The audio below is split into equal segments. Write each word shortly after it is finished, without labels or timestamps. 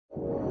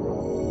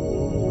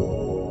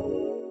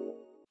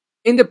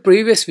In the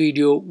previous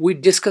video, we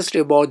discussed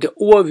about the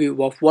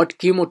overview of what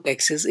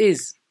chemotaxis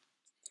is.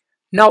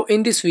 Now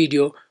in this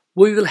video,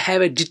 we will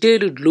have a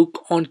detailed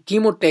look on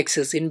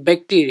chemotaxis in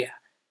bacteria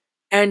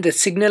and the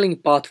signaling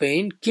pathway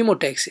in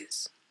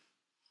chemotaxis.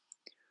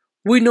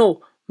 We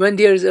know when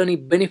there is any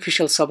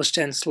beneficial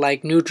substance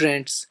like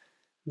nutrients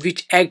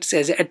which acts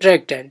as an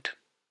attractant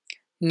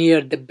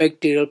near the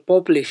bacterial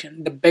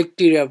population, the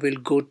bacteria will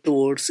go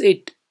towards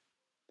it.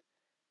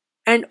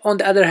 And on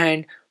the other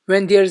hand,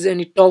 when there is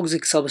any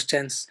toxic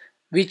substance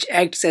which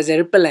acts as a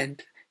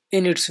repellent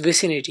in its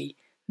vicinity,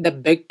 the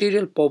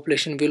bacterial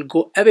population will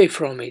go away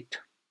from it.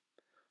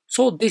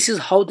 So this is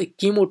how the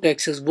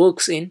chemotaxis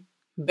works in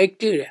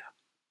bacteria.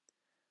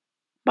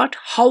 But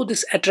how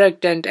this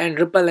attractant and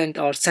repellent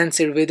are sensed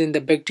within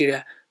the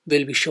bacteria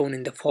will be shown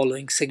in the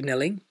following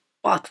signaling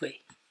pathway.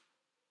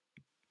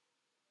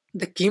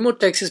 The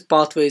chemotaxis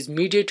pathway is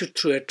mediated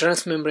through a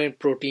transmembrane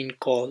protein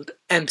called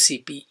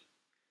MCP,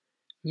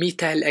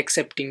 methyl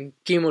accepting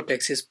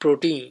chemotaxis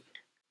protein.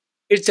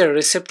 It's a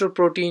receptor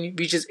protein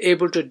which is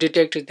able to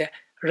detect the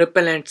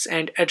repellents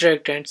and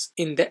attractants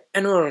in the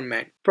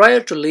environment. Prior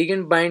to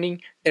ligand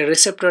binding, the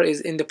receptor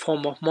is in the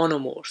form of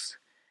monomers.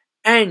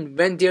 And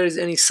when there is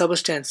any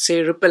substance,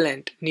 say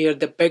repellent, near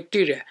the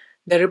bacteria,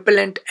 the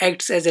repellent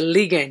acts as a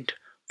ligand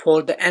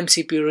for the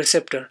MCP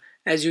receptor.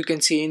 As you can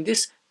see in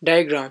this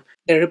diagram,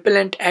 the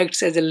repellent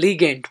acts as a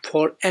ligand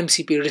for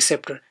MCP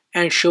receptor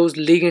and shows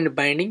ligand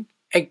binding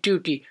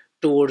activity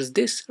towards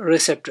this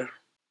receptor.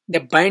 The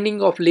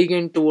binding of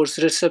ligand towards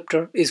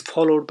receptor is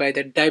followed by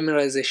the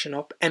dimerization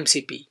of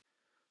MCP.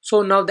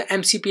 So now the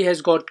MCP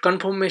has got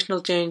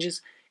conformational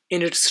changes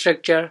in its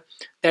structure.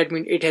 That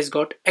means it has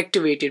got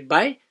activated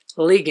by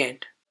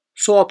ligand.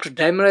 So after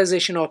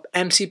dimerization of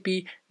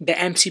MCP, the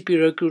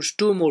MCP recruits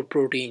two more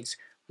proteins.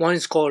 One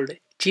is called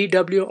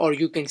GW, or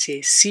you can say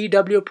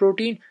CW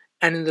protein.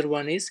 Another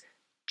one is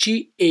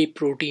GA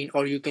protein,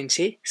 or you can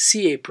say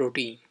CA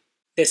protein.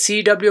 The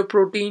CW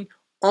protein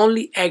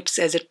only acts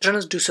as a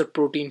transducer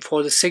protein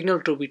for the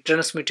signal to be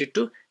transmitted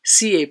to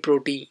CA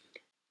protein.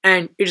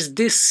 And it's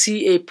this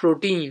CA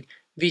protein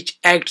which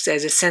acts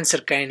as a sensor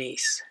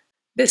kinase.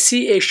 The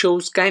CA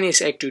shows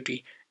kinase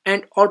activity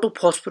and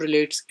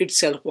autophosphorylates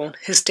itself on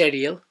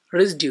histadiol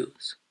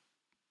residues.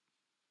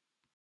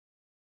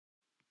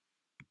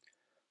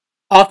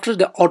 After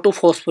the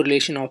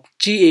autophosphorylation of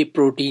GA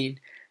protein,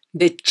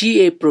 the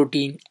GA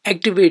protein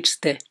activates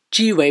the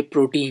GY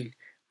protein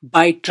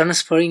by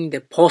transferring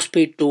the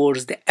phosphate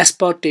towards the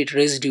aspartate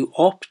residue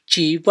of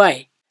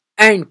GY.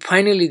 And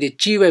finally, the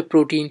GY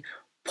protein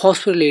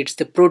phosphorylates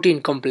the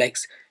protein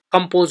complex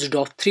composed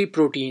of three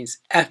proteins,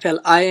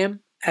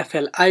 FLIM,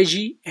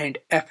 FLIG, and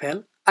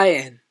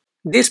FLIN.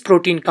 This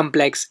protein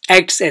complex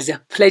acts as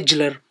a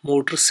flagellar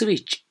motor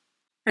switch.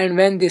 And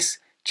when this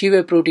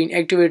GY protein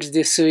activates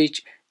this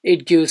switch,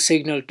 it gives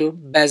signal to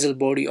basal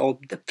body of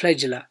the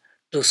flagella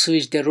to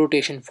switch the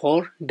rotation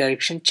for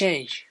direction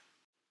change.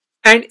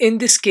 And in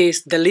this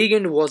case, the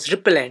ligand was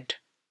repellent.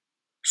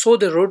 So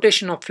the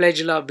rotation of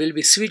flagella will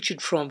be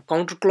switched from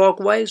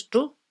counterclockwise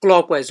to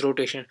clockwise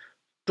rotation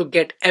to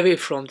get away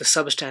from the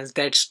substance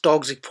that's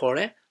toxic for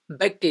a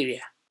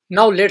bacteria.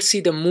 Now let's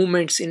see the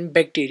movements in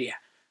bacteria,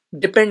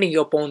 depending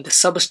upon the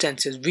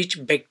substances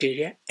which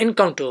bacteria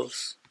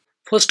encounters.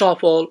 First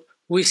of all,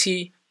 we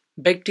see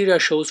bacteria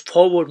shows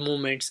forward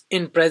movements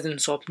in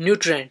presence of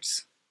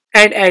nutrients.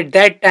 And at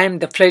that time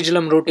the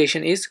flagellum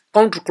rotation is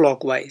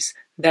counterclockwise.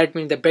 That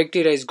means the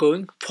bacteria is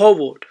going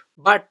forward.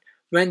 But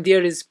when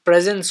there is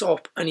presence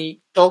of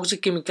any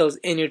toxic chemicals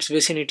in its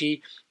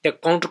vicinity, the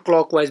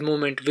counterclockwise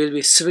movement will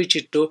be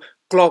switched to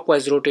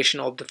clockwise rotation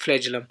of the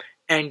flagellum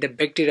and the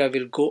bacteria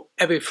will go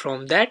away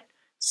from that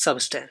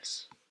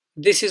substance.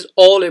 This is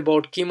all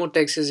about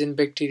chemotaxis in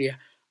bacteria.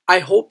 I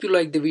hope you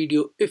like the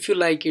video. If you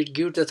like it,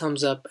 give it a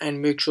thumbs up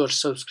and make sure to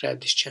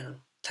subscribe this channel.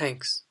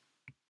 Thanks.